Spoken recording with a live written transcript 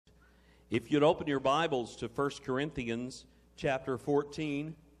If you'd open your Bibles to 1 Corinthians chapter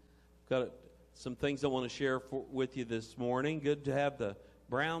 14, got some things I want to share with you this morning. Good to have the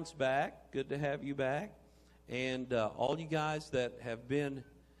Browns back. Good to have you back. And all you guys that have been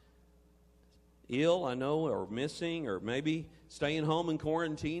ill, I know, or missing, or maybe staying home and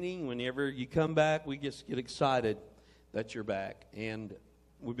quarantining, whenever you come back, we just get excited that you're back. And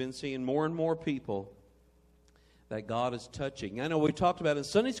we've been seeing more and more people that God is touching. I know we talked about in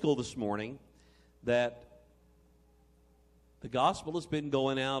Sunday school this morning that the gospel has been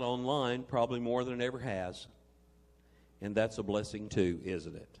going out online probably more than it ever has. And that's a blessing too,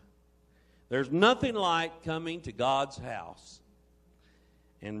 isn't it? There's nothing like coming to God's house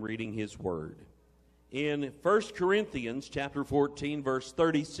and reading His Word. In 1 Corinthians chapter 14, verse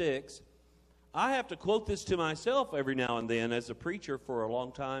 36, I have to quote this to myself every now and then as a preacher for a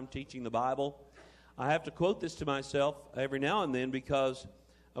long time teaching the Bible. I have to quote this to myself every now and then because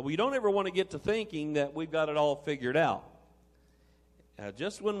we don't ever want to get to thinking that we've got it all figured out.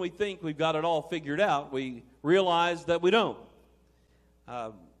 Just when we think we've got it all figured out, we realize that we don't.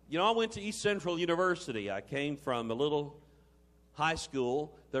 I went to East Central University. I came from a little high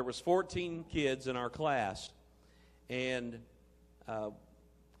school. There was 14 kids in our class, and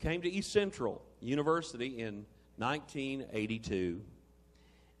came to East Central University in 1982,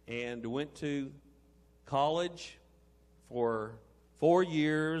 and went to college for 4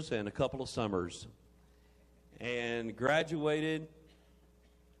 years and a couple of summers, and graduated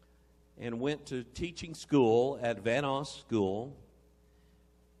and went to teaching school at Van Oss School,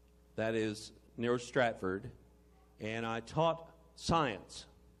 that is near Stratford, and I taught science.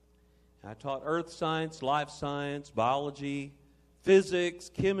 I taught earth science, life science, biology,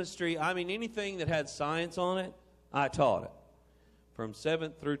 physics, chemistry. I mean, anything that had science on it, I taught it from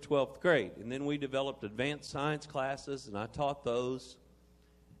 7th through 12th grade. And then we developed advanced science classes, and I taught those.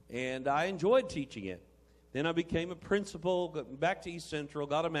 And I enjoyed teaching it. Then I became a principal, got back to East Central,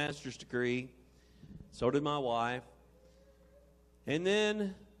 got a master's degree. So did my wife. And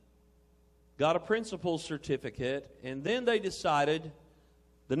then got a principal's certificate. And then they decided,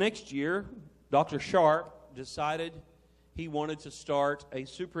 the next year, Dr. Sharp decided he wanted to start a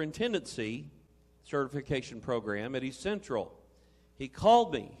superintendency certification program at East Central. He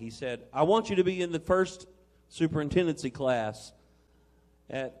called me. He said, I want you to be in the first superintendency class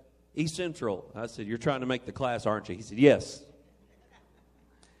at East Central. I said, you're trying to make the class, aren't you? He said, yes.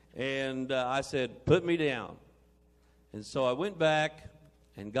 And I said, put me down. And so I went back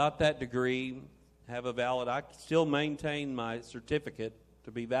and got that degree, have a valid, I still maintain my certificate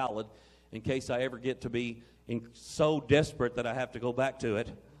to be valid in case I ever get to be so desperate that I have to go back to it.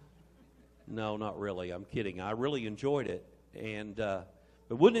 No, not really. I'm kidding. I really enjoyed it. And but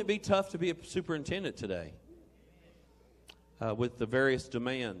wouldn't it be tough to be a superintendent today with the various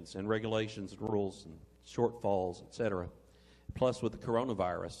demands and regulations and rules and shortfalls, etc.? Plus with the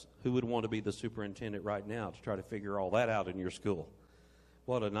coronavirus, who would want to be the superintendent right now to try to figure all that out in your school?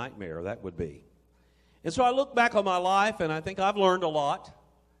 What a nightmare that would be. And so I look back on my life, and I think I've learned a lot.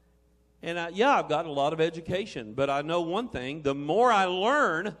 And I've got a lot of education. But I know one thing. The more I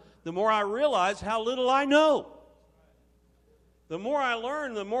learn, the more I realize how little I know. The more I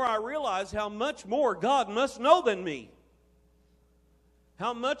learn, the more I realize how much more God must know than me.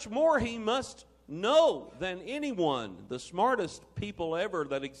 How much more He must know than anyone. The smartest people ever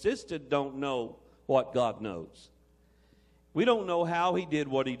that existed don't know what God knows. We don't know how He did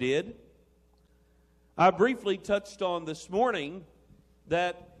what He did. I briefly touched on this morning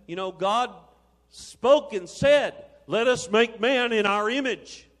that, God spoke and said, let us make man in our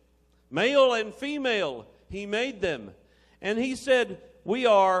image. Male and female, He made them. And He said, we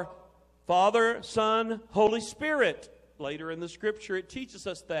are Father, Son, Holy Spirit. Later in the Scripture, it teaches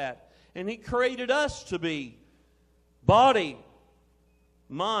us that. And He created us to be body,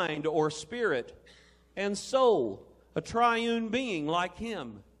 mind, or spirit, and soul, a triune being like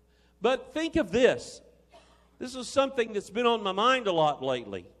Him. But think of this. This is something that's been on my mind a lot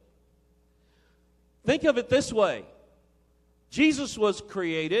lately. Think of it this way. Jesus was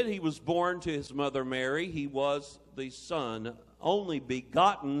created. He was born to His mother Mary. He was the Son, only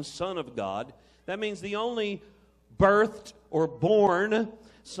begotten Son of God. That means the only birthed or born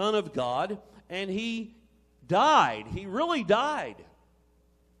Son of God. And He died. He really died.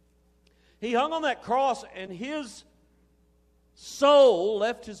 He hung on that cross, and His soul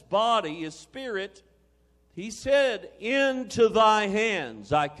left His body, His spirit. He said, into Thy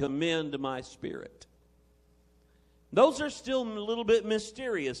hands I commend my spirit. Those are still a little bit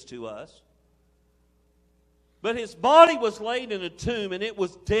mysterious to us. But His body was laid in a tomb, and it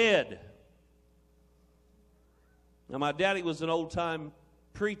was dead. Now, my daddy was an old-time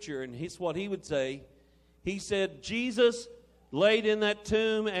preacher, and he's what he would say. He said, Jesus laid in that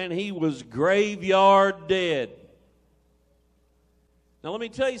tomb and he was graveyard dead. Now let me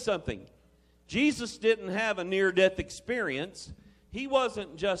tell you something. Jesus didn't have a near-death experience. He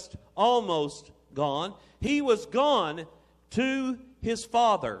wasn't just almost gone. He was gone to his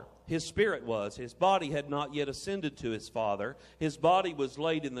Father. His spirit was. His body had not yet ascended to his Father. His body was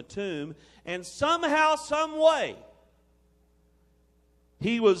laid in the tomb. And somehow, some way,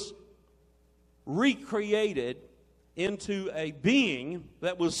 he was recreated into a being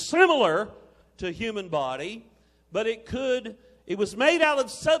that was similar to a human body, but it was made out of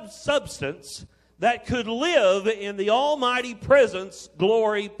substance that could live in the almighty presence,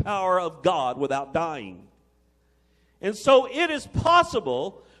 glory, power of God without dying. And so it is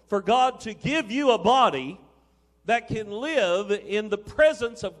possible for God to give you a body that can live in the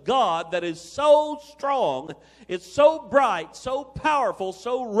presence of God that is so strong, it's so bright, so powerful,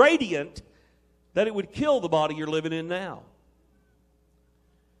 so radiant, that it would kill the body you're living in now.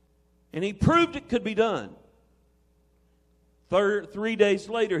 And he proved it could be done. 3 days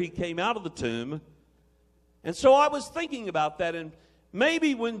later, he came out of the tomb. And so I was thinking about that, and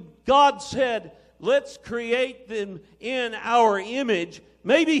maybe when God said, let's create them in our image,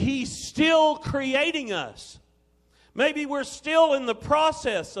 maybe he's still creating us. Maybe we're still in the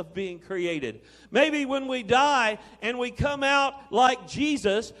process of being created. Maybe when we die and we come out like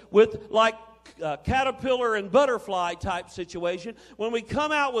Jesus with like caterpillar and butterfly type situation, when we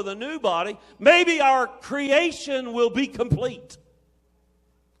come out with a new body, maybe our creation will be complete.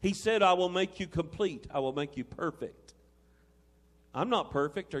 He said, I will make you complete. I will make you perfect. I'm not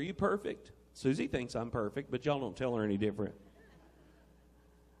perfect. Are you perfect? Susie thinks I'm perfect, but y'all don't tell her any different.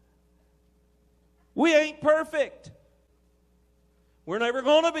 We ain't perfect. We're never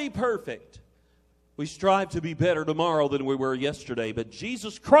going to be perfect. We strive to be better tomorrow than we were yesterday, but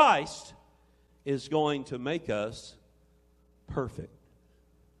Jesus Christ is going to make us perfect.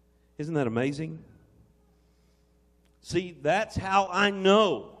 Isn't that amazing? See, that's how I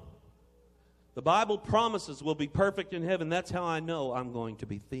know. The Bible promises we'll be perfect in heaven. That's how I know I'm going to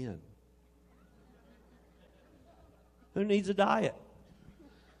be thin. Who needs a diet?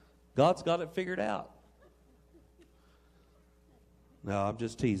 God's got it figured out. No, I'm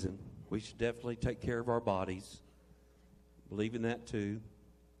just teasing. We should definitely take care of our bodies. Believe in that too.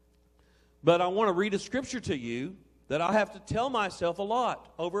 But I want to read a scripture to you that I have to tell myself a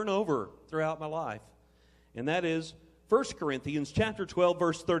lot over and over throughout my life. And that is 1 Corinthians chapter 12,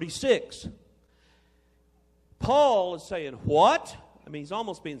 verse 36. Paul is saying, what? I mean, he's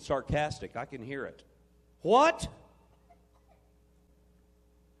almost being sarcastic. I can hear it. What?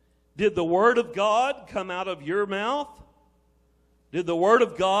 Did the word of God come out of your mouth? Did the word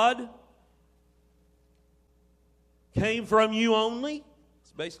of God came from you only?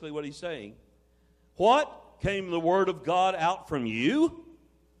 That's basically what he's saying. What? Came the word of God out from you?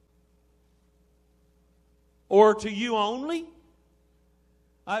 Or to you only?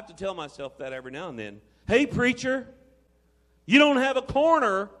 I have to tell myself that every now and then. Hey, preacher, you don't have a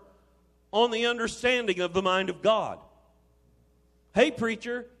corner on the understanding of the mind of God. Hey,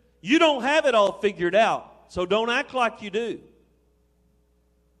 preacher, you don't have it all figured out, so don't act like you do.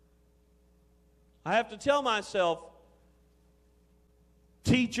 I have to tell myself,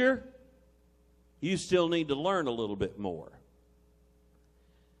 teacher, you still need to learn a little bit more.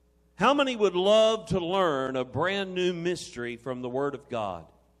 How many would love to learn a brand new mystery from the Word of God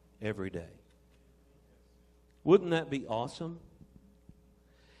every day? Wouldn't that be awesome?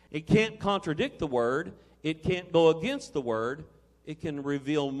 It can't contradict the Word. It can't go against the Word. It can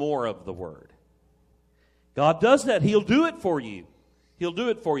reveal more of the Word. God does that. He'll do it for you. He'll do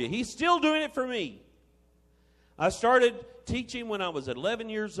it for you. He's still doing it for me. I started teaching when I was 11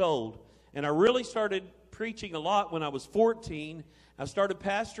 years old, and I really started preaching a lot when I was 14. I started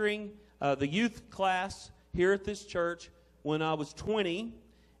pastoring the youth class here at this church when I was 20.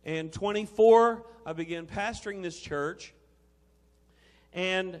 And 24, I began pastoring this church.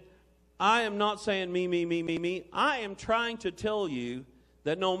 And I am not saying me. I am trying to tell you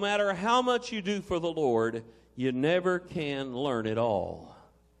that no matter how much you do for the Lord, you never can learn it all.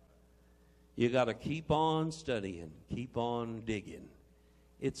 You got to keep on studying, keep on digging.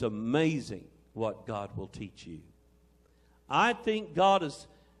 It's amazing what God will teach you. I think God is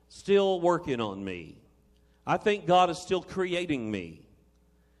still working on me. I think God is still creating me.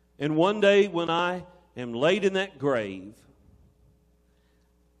 And one day when I am laid in that grave,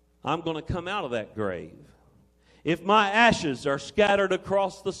 I'm going to come out of that grave. If my ashes are scattered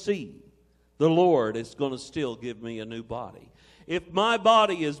across the sea, the Lord is going to still give me a new body. If my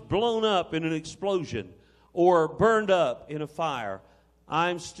body is blown up in an explosion or burned up in a fire,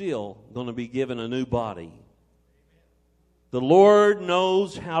 I'm still going to be given a new body. The Lord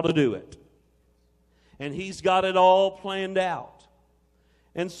knows how to do it. And He's got it all planned out.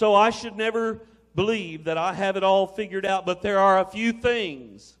 And so I should never believe that I have it all figured out, but there are a few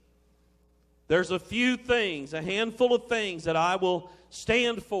things. There's a few things, a handful of things that I will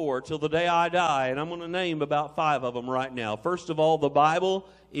stand for till the day I die, and I'm going to name about 5 of them right now. First of all, the Bible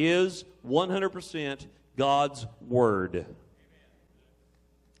is 100% God's Word.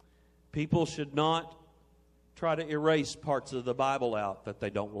 People should not try to erase parts of the Bible out that they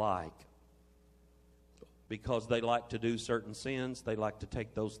don't like. Because they like to do certain sins, they like to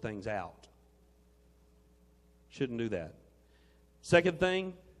take those things out. Shouldn't do that. Second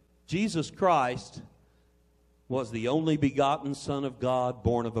thing, Jesus Christ was the only begotten Son of God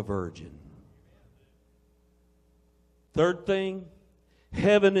born of a virgin. Third thing,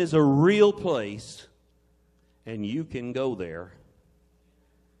 heaven is a real place and you can go there.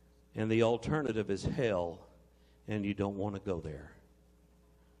 And the alternative is hell and you don't want to go there.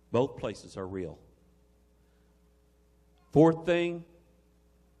 Both places are real. Fourth thing,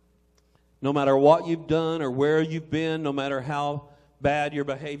 no matter what you've done or where you've been, no matter how bad your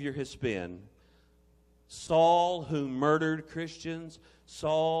behavior has been, Saul, who murdered Christians,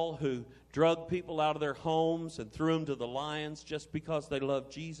 Saul, who drugged people out of their homes and threw them to the lions just because they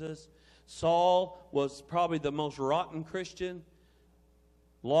loved Jesus, Saul was probably the most rotten Christian,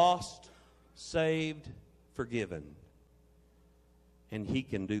 lost, saved, forgiven. And he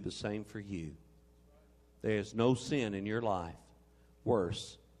can do the same for you. There is no sin in your life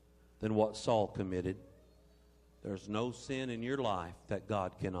worse than what Saul committed. There's no sin in your life that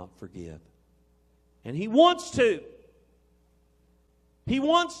God cannot forgive. And He wants to. He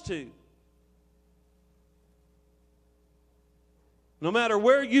wants to. No matter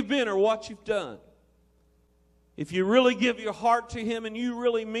where you've been or what you've done, if you really give your heart to Him and you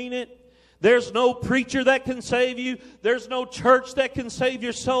really mean it, there's no preacher that can save you. There's no church that can save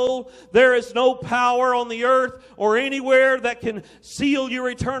your soul. There is no power on the earth or anywhere that can seal your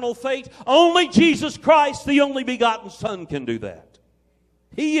eternal fate. Only Jesus Christ, the only begotten Son, can do that.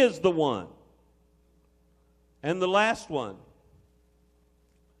 He is the one. And the last one,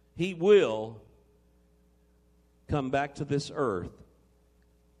 He will come back to this earth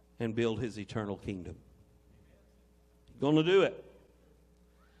and build His eternal kingdom. He's going to do it.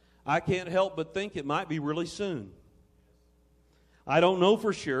 I can't help but think it might be really soon. I don't know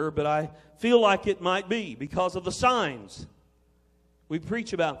for sure, but I feel like it might be because of the signs. We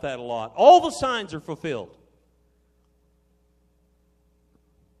preach about that a lot. All the signs are fulfilled.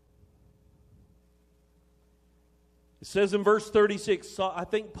 It says in verse 36, I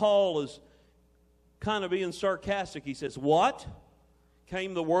think Paul is kind of being sarcastic. He says, "What?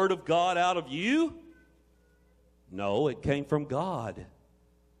 Came the word of God out of you?" No, it came from God.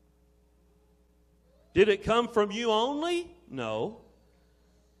 Did it come from you only? No.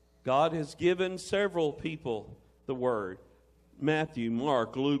 God has given several people the word. Matthew,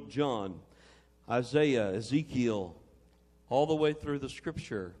 Mark, Luke, John, Isaiah, Ezekiel, all the way through the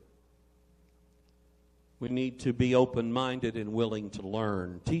Scripture. We need to be open-minded and willing to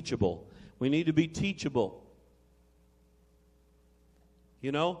learn. Teachable. We need to be teachable.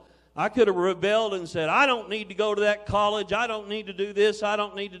 You know, I could have rebelled and said, I don't need to go to that college. I don't need to do this. I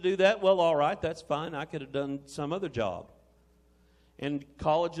don't need to do that. Well, all right, that's fine. I could have done some other job. And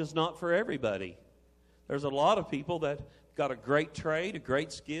college is not for everybody. There's a lot of people that got a great trade, a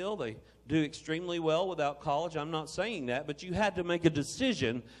great skill. They do extremely well without college. I'm not saying that, but you had to make a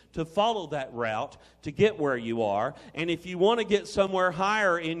decision to follow that route to get where you are. And if you want to get somewhere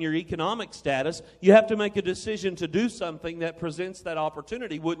higher in your economic status, you have to make a decision to do something that presents that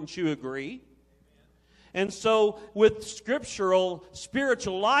opportunity. Wouldn't you agree? And so with scriptural,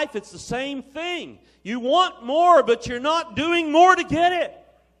 spiritual life, it's the same thing. You want more, but you're not doing more to get it.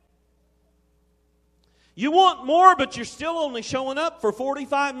 You want more, but you're still only showing up for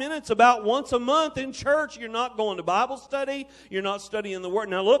 45 minutes about once a month in church. You're not going to Bible study. You're not studying the Word.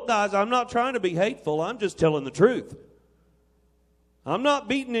 Now look, guys, I'm not trying to be hateful. I'm just telling the truth. I'm not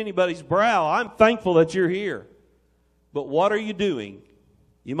beating anybody's brow. I'm thankful that you're here. But what are you doing?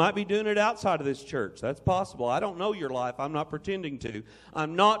 You might be doing it outside of this church. That's possible. I don't know your life. I'm not pretending to.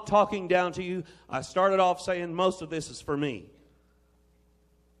 I'm not talking down to you. I started off saying most of this is for me.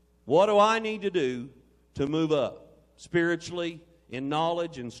 What do I need to do to move up spiritually, in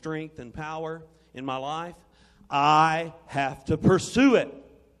knowledge and strength and power in my life? I have to pursue it.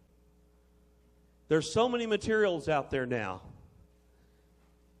 There's so many materials out there now.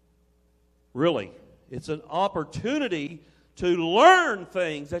 Really, it's an opportunity to learn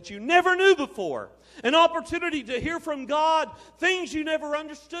things that you never knew before. An opportunity to hear from God things you never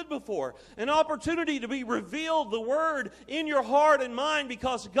understood before. An opportunity to be revealed the Word in your heart and mind,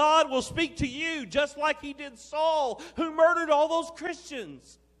 because God will speak to you just like He did Saul, who murdered all those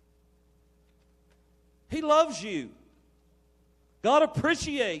Christians. He loves you. God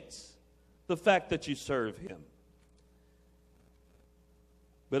appreciates the fact that you serve Him.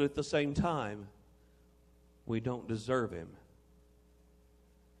 But at the same time, we don't deserve Him.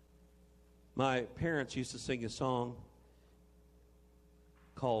 My parents used to sing a song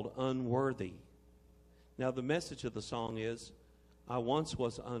called Unworthy. Now, the message of the song is, I once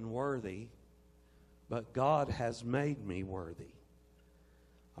was unworthy, but God has made me worthy.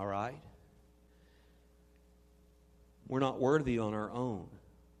 All right? We're not worthy on our own.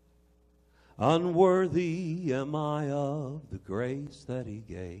 Unworthy am I of the grace that He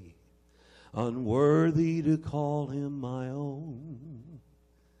gave, unworthy to call Him my own.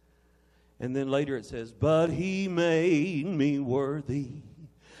 And then later it says, but He made me worthy,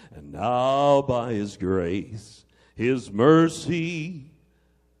 and now by His grace, His mercy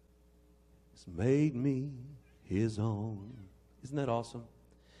has made me His own. Isn't that awesome?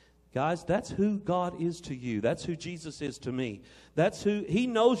 Guys, that's who God is to you. That's who Jesus is to me. That's who, He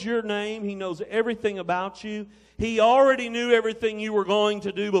knows your name. He knows everything about you. He already knew everything you were going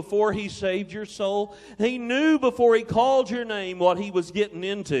to do before He saved your soul. He knew before He called your name what He was getting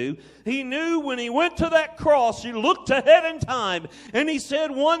into. He knew when He went to that cross, He looked ahead in time, and He said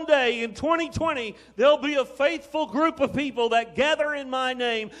one day in 2020, there'll be a faithful group of people that gather in my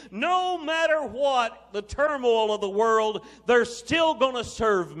name. No matter what the turmoil of the world, they're still going to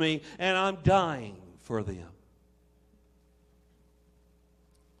serve me, and I'm dying for them.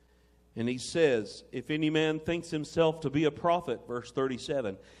 And He says, if any man thinks himself to be a prophet, verse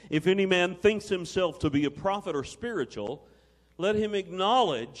 37, if any man thinks himself to be a prophet or spiritual, let him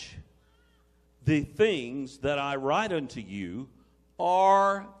acknowledge the things that I write unto you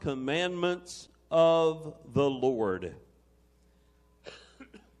are commandments of the Lord.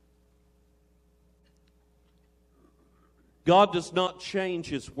 God does not change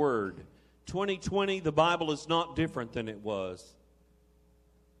His word. 2020, the Bible is not different than it was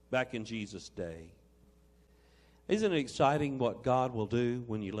back in Jesus' day. Isn't it exciting what God will do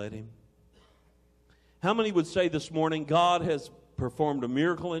when you let Him? How many would say this morning, God has performed a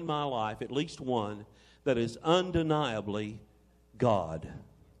miracle in my life, at least one, that is undeniably God?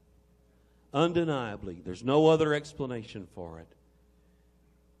 Undeniably. There's no other explanation for it.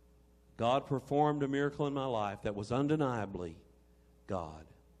 God performed a miracle in my life that was undeniably God.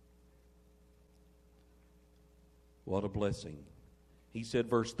 What a blessing. He said,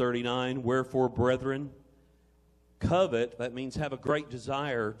 verse 39, wherefore, brethren, covet, that means have a great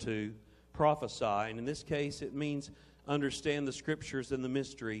desire to prophesy. And in this case, it means understand the Scriptures and the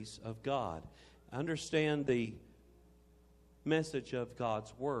mysteries of God. Understand the message of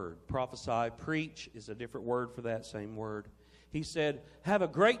God's Word. Prophesy, preach is a different word for that same word. He said, have a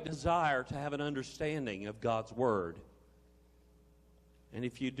great desire to have an understanding of God's Word. And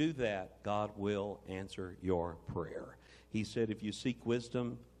if you do that, God will answer your prayer. He said, if you seek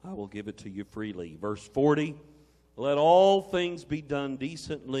wisdom, I will give it to you freely. Verse 40, let all things be done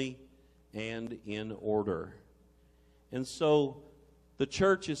decently and in order. And so the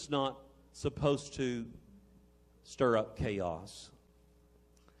church is not supposed to stir up chaos.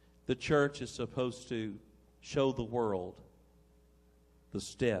 The church is supposed to show the world the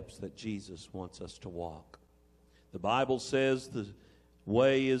steps that Jesus wants us to walk. The Bible says the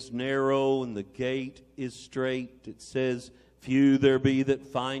way is narrow and the gate is straight. It says, few there be that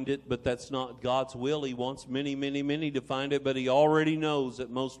find it, but that's not God's will. He wants many, many, many to find it, but He already knows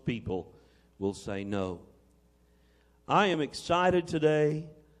that most people will say no. I am excited today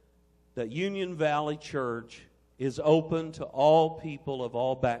that Union Valley Church is open to all people of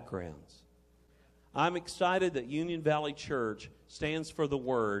all backgrounds. I'm excited that Union Valley Church stands for the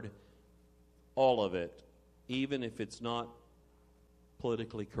Word, all of it, even if it's not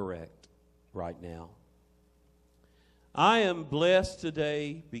politically correct right now. I am blessed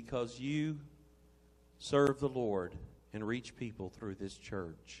today because you serve the Lord and reach people through this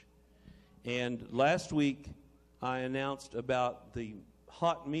church. And last week I announced about the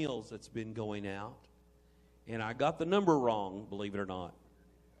hot meals that's been going out, and I got the number wrong, believe it or not.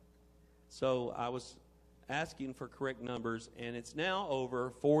 So I was asking for correct numbers, and it's now over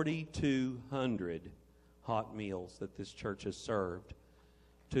 4,200 hot meals that this church has served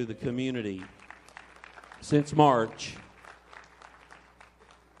to the community since March.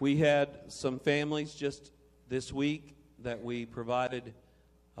 We had some families just this week that we provided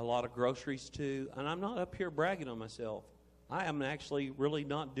a lot of groceries to, and I'm not up here bragging on myself. I am actually really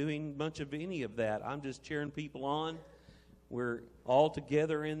not doing much of any of that. I'm just cheering people on. We're all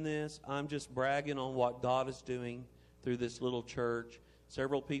together in this. I'm just bragging on what God is doing through this little church.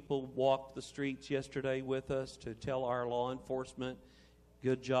 Several people walked the streets yesterday with us to tell our law enforcement,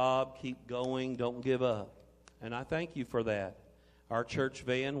 good job, keep going, don't give up. And I thank you for that. Our church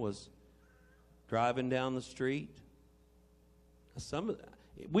van was driving down the street.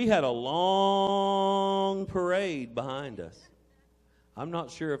 We had a long parade behind us. I'm not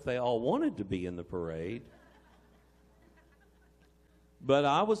sure if they all wanted to be in the parade. But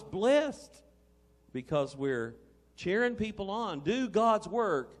I was blessed because we're cheering people on. Do God's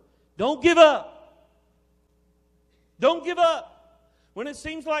work. Don't give up. Don't give up. When it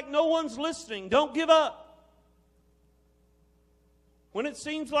seems like no one's listening, don't give up. When it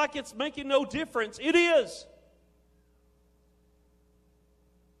seems like it's making no difference, it is.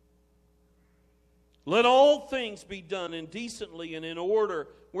 Let all things be done indecently and in order.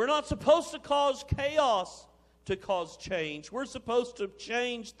 We're not supposed to cause chaos to cause change. We're supposed to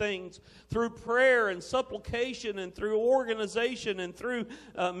change things through prayer and supplication and through organization and through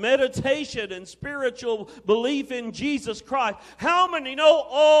meditation and spiritual belief in Jesus Christ. How many know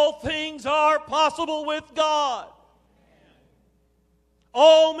all things are possible with God?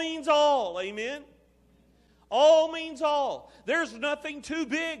 All means all. Amen? All means all. There's nothing too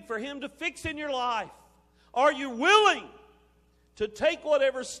big for Him to fix in your life. Are you willing to take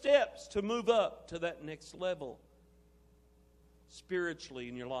whatever steps to move up to that next level spiritually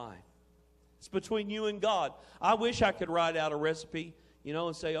in your life? It's between you and God. I wish I could write out a recipe,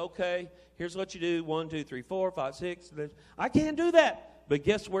 and say, okay, here's what you do, 1, 2, 3, 4, 5, 6. I can't do that. But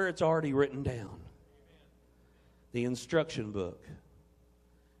guess where it's already written down? The instruction book.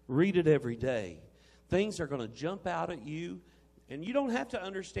 Read it every day. Things are going to jump out at you, and you don't have to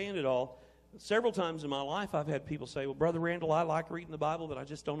understand it all. Several times in my life, I've had people say, well, Brother Randall, I like reading the Bible, but I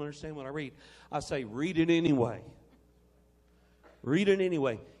just don't understand what I read. I say, read it anyway. Read it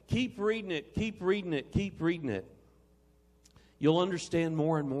anyway. Keep reading it, keep reading it, keep reading it. You'll understand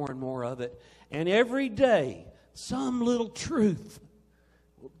more and more and more of it. And every day, some little truth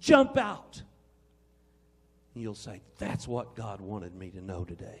will jump out. And you'll say, that's what God wanted me to know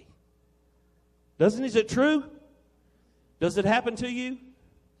today. Is it true? Does it happen to you?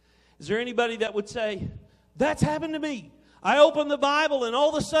 Is there anybody that would say, that's happened to me? I opened the Bible and all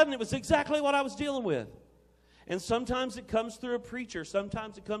of a sudden it was exactly what I was dealing with. And sometimes it comes through a preacher.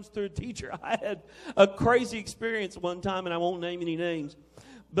 Sometimes it comes through a teacher. I had a crazy experience one time, and I won't name any names.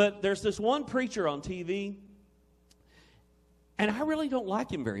 But there's this one preacher on TV, and I really don't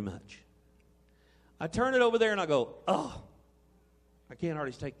like him very much. I turn it over there and I go, oh, I can't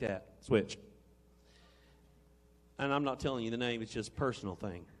hardly take that. Switch. And I'm not telling you the name, it's just a personal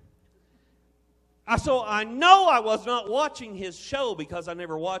thing. So I know I was not watching his show because I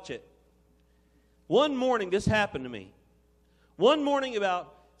never watch it. One morning, this happened to me. One morning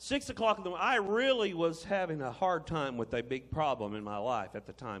about 6 o'clock in the morning, I really was having a hard time with a big problem in my life at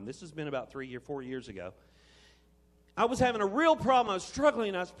the time. This has been about 3 or 4 years ago. I was having a real problem. I was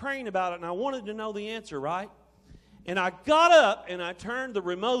struggling. I was praying about it, and I wanted to know the answer, right? And I got up, and I turned the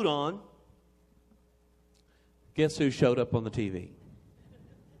remote on. Guess who showed up on the TV?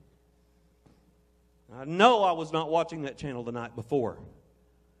 I know I was not watching that channel the night before.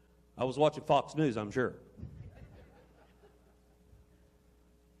 I was watching Fox News, I'm sure.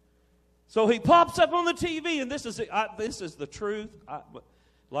 So he pops up on the TV, and this is the truth.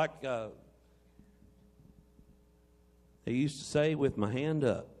 They used to say, with my hand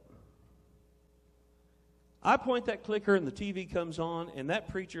up. I point that clicker, and the TV comes on, and the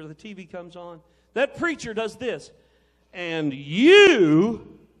TV comes on. That preacher does this. And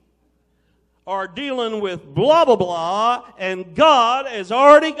you are dealing with blah, blah, blah, and God has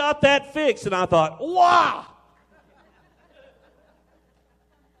already got that fixed. And I thought, wow!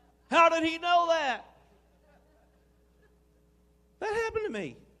 How did he know that? That happened to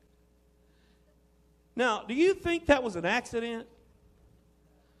me. Now, do you think that was an accident?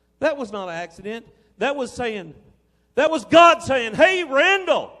 That was not an accident. That was God saying, hey,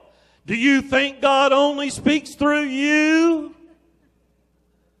 Randall, do you think God only speaks through you?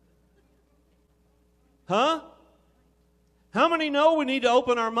 Huh? How many know we need to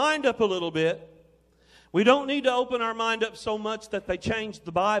open our mind up a little bit? We don't need to open our mind up so much that they change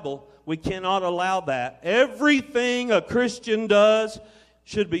the Bible. We cannot allow that. Everything a Christian does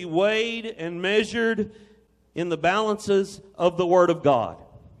should be weighed and measured in the balances of the Word of God.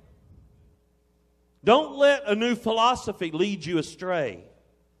 Don't let a new philosophy lead you astray.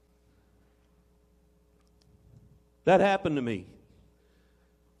 That happened to me.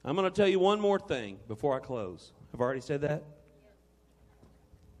 I'm going to tell you one more thing before I close. I've already said that?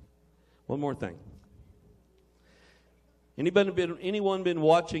 One more thing. Anyone been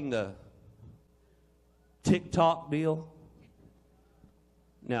watching the TikTok deal?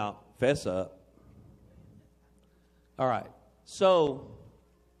 Now, fess up. All right. So,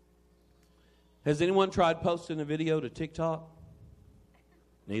 has anyone tried posting a video to TikTok?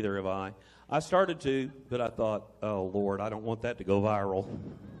 Neither have I. I started to, but I thought, oh, Lord, I don't want that to go viral.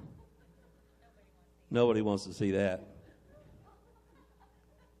 Nobody wants to see that.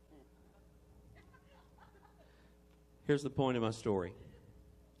 Here's the point of my story.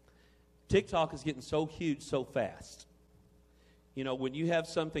 TikTok is getting so huge so fast. You know, when you have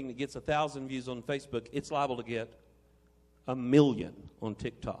something that gets 1,000 views on Facebook, it's liable to get 1 million on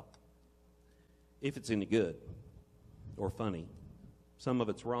TikTok. If it's any good or funny. Some of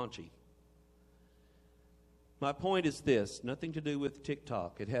it's raunchy. My point is this, nothing to do with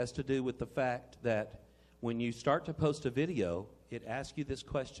TikTok. It has to do with the fact that when you start to post a video, it asks you this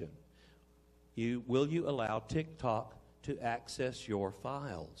question. Will you allow TikTok to access your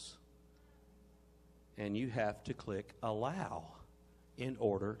files? And you have to click allow in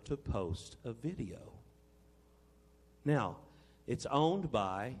order to post a video. Now, it's owned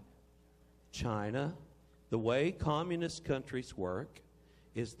by China. The way communist countries work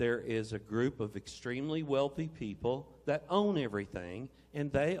is there is a group of extremely wealthy people that own everything,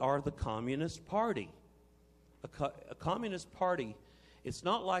 and they are the Communist Party. A Communist Party, it's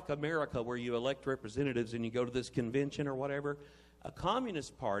not like America where you elect representatives and you go to this convention or whatever. A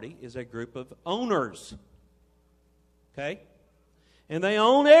Communist Party is a group of owners. Okay? And they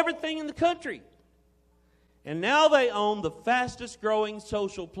own everything in the country. And now they own the fastest growing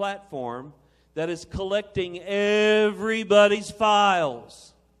social platform that is collecting everybody's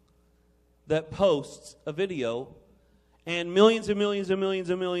files that posts a video, and millions and millions and millions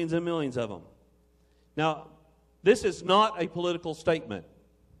and millions and millions of them. Now, this is not a political statement.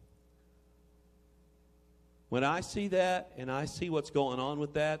 When I see that and I see what's going on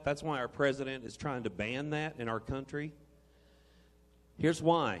with that, that's why our president is trying to ban that in our country. Here's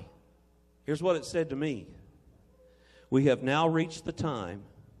why. Here's what it said to me. We have now reached the time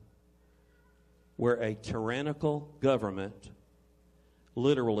where a tyrannical government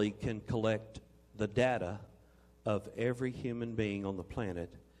literally can collect the data of every human being on the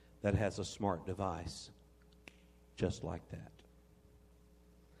planet that has a smart device, just like that.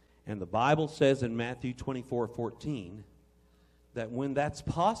 And the Bible says in Matthew 24:14 that when that's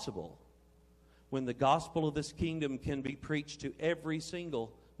possible, when the gospel of this kingdom can be preached to every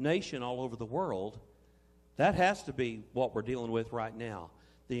single nation all over the world, that has to be what we're dealing with right now.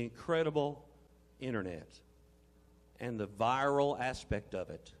 The incredible internet and the viral aspect of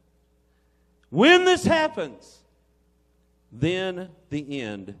it. When this happens, then the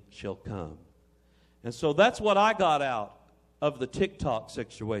end shall come. And so that's what I got out of the TikTok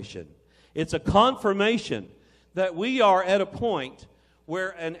situation. It's a confirmation that we are at a point where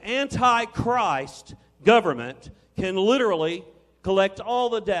an anti-Christ government can literally collect all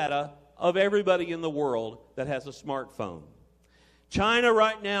the data of everybody in the world that has a smartphone. China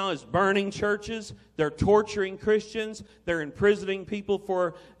right now is burning churches. They're torturing Christians. They're imprisoning people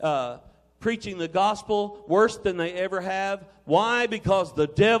for preaching the gospel worse than they ever have. Why? Because the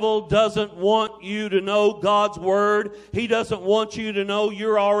devil doesn't want you to know God's word. He doesn't want you to know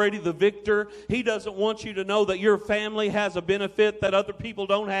you're already the victor. He doesn't want you to know that your family has a benefit that other people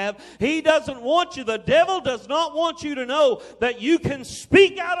don't have. He doesn't want you, the devil does not want you to know that you can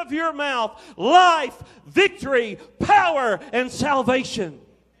speak out of your mouth life, victory, power, and salvation.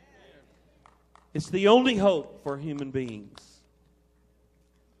 It's the only hope for human beings.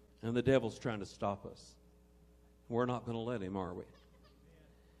 And the devil's trying to stop us. We're not going to let him, are we?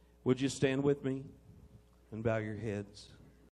 Would you stand with me and bow your heads?